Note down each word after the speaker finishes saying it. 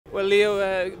Well,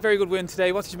 Leo, very good win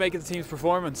today. What did you make of the team's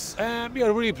performance? Yeah,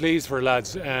 really pleased for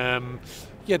lads.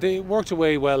 Yeah, they worked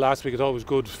away well last week. It always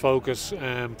good focus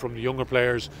from the younger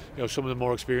players. Some of the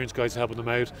more experienced guys helping them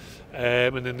out.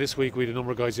 And then this week we had a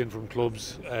number of guys in from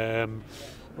clubs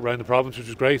around the province, which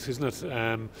is great, isn't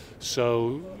it?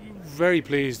 So very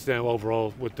pleased now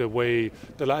overall with the way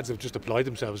the lads have just applied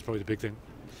themselves. Probably the big thing.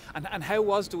 And how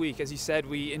was the week? As you said,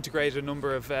 we integrated a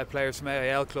number of players from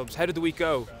AIL clubs. How did the week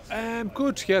go?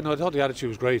 Good. Yeah, no, I thought the attitude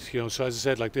was great. So as I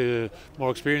said, like the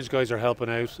more experienced guys are helping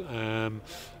out.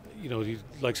 The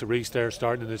likes of Reece there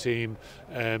starting in the team.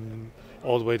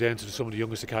 All the way down to some of the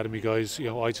youngest academy guys,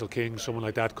 Eitel King, someone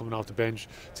like that coming off the bench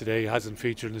today, hasn't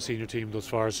featured in the senior team thus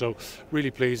far, so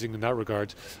really pleasing in that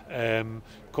regard. A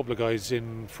couple of guys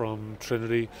in from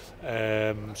Trinity,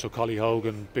 so Collie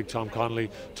Hogan, Big Tom Connolly.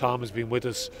 Tom has been with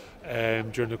us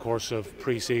during the course of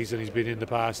pre-season. He's been in the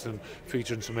past and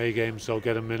featuring some A games, so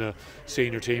get him in a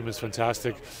senior team is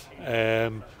fantastic.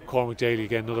 Cormac Daly,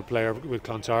 again, another player with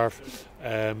Clontarf,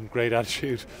 great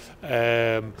attitude.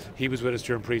 He was with us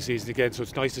during pre-season again, so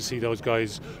it's nice to see those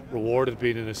guys rewarded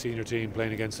being in a senior team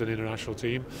playing against an international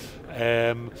team.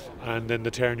 And then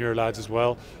the Ternier lads as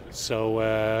well.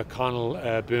 So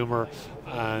Connell, Boomer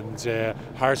and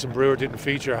Harrison Brewer didn't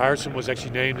feature. Harrison was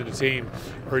actually named in the team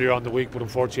earlier on in the week, but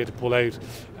unfortunately had to pull out.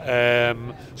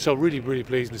 So really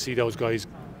pleasing to see those guys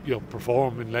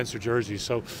perform in Leinster jerseys.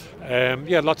 So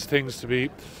lots of things to be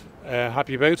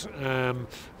happy about.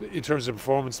 In terms of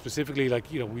performance specifically, I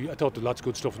thought there was lots of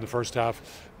good stuff in the first half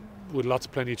with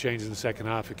plenty of changes in the second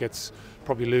half. It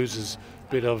probably loses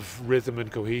a bit of rhythm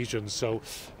and cohesion. So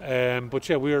but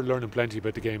we're learning plenty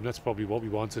about the game. That's probably what we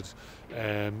wanted.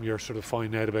 You're sort of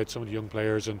finding out about some of the young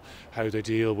players and how they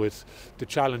deal with the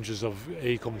challenges of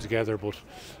coming together, but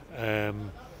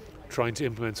trying to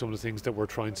implement some of the things that we're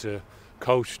trying to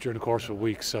coach during the course of a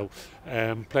week. So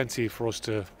plenty for us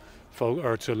to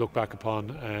look back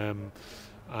upon,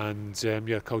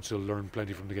 coach will learn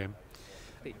plenty from the game.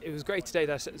 It was great today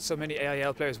that so many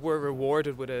AIL players were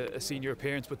rewarded with a senior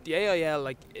appearance, but the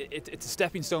AIL, it's a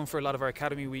stepping stone for a lot of our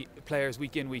academy players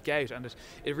week in, week out, and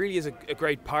it really is a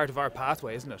great part of our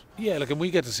pathway, isn't it? Yeah, and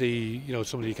we get to see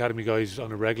some of the academy guys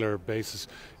on a regular basis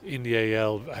in the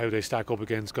AIL, how they stack up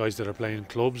against guys that are playing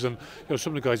clubs, and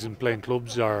some of the guys in playing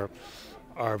clubs are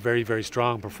very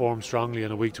strong, perform strongly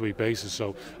on a week-to-week basis.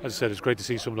 So as I said, it's great to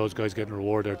see some of those guys getting a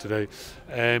reward there today.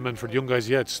 And for the young guys,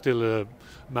 it's still a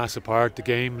massive part. The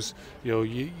games, you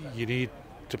need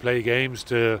to play games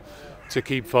to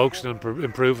keep focusing and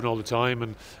improving all the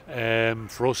time.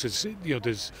 And for us, it's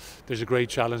there's a great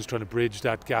challenge trying to bridge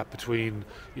that gap between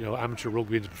amateur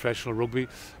rugby and professional rugby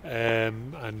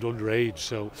and underage.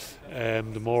 So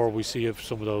the more we see of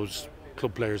some of those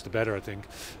club players, the better, I think.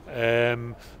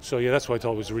 That's why I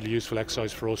thought it was a really useful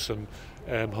exercise for us, and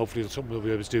hopefully it's something we'll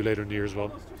be able to do later in the year as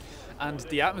well. And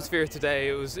the atmosphere today,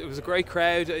 it was a great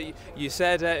crowd. You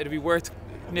said it'd be worth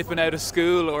nipping out of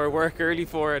school or work early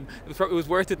for, and it was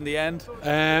worth it in the end.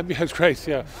 It was great.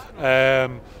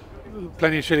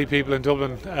 Plenty of chilly people in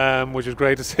Dublin, which was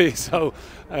great to see. So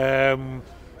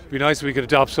be nice if we could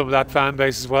adopt some of that fan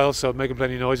base as well, so making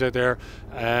plenty of noise out there.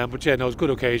 It was a good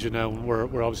occasion now.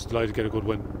 We're obviously delighted to get a good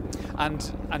win.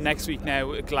 And next week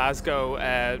now,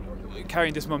 Glasgow,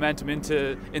 carrying this momentum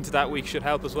into that week should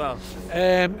help as well.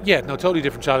 Totally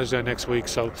different challenge now next week.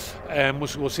 So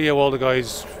we'll see how all the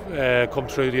guys come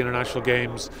through the international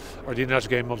games, or the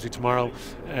international game obviously tomorrow.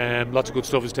 Lots of good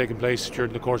stuff is taking place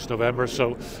during the course of November.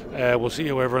 So we'll see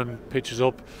how everyone pitches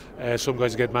up. Some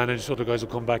guys will get managed, other guys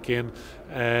will come back in.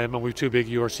 And we've two big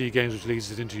URC games which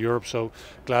leads us into Europe. So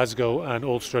Glasgow and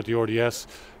Ulster at the RDS.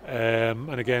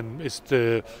 And again, it's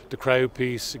the crowd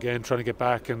piece, again trying to get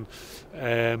back and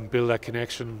build that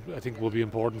connection, I think will be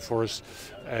important for us.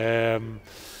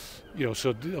 So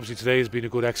obviously today has been a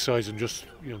good exercise in just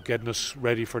getting us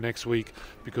ready for next week,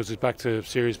 because it's back to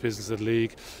serious business at the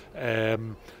league.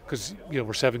 Because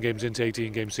we're 7 games into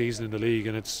 18-game season in the league,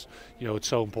 and it's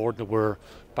so important that we're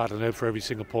battling out for every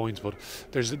single point. But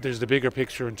there's the bigger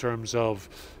picture in terms of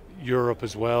Europe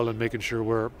as well, and making sure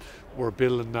we're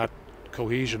building that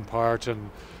cohesion part and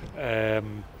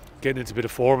getting into a bit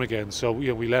of form again. So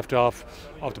we left off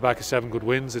the back of 7 good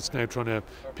wins. It's now trying to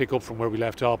pick up from where we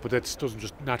left off, but that doesn't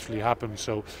just naturally happen.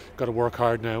 So got to work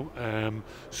hard now.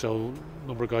 So a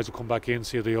number of guys will come back in,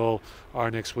 see how they all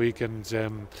are next week, and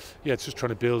it's just trying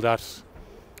to build that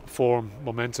form,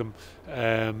 momentum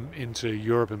into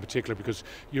Europe in particular, because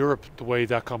Europe, the way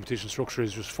that competition structure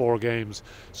is, just 4 games,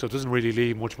 so it doesn't really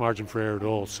leave much margin for error at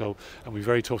all. So, and we've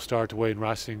very tough start away in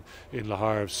Racing in Le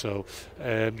Havre. So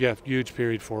huge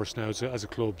period for us now as a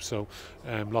club. So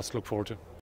lots to look forward to.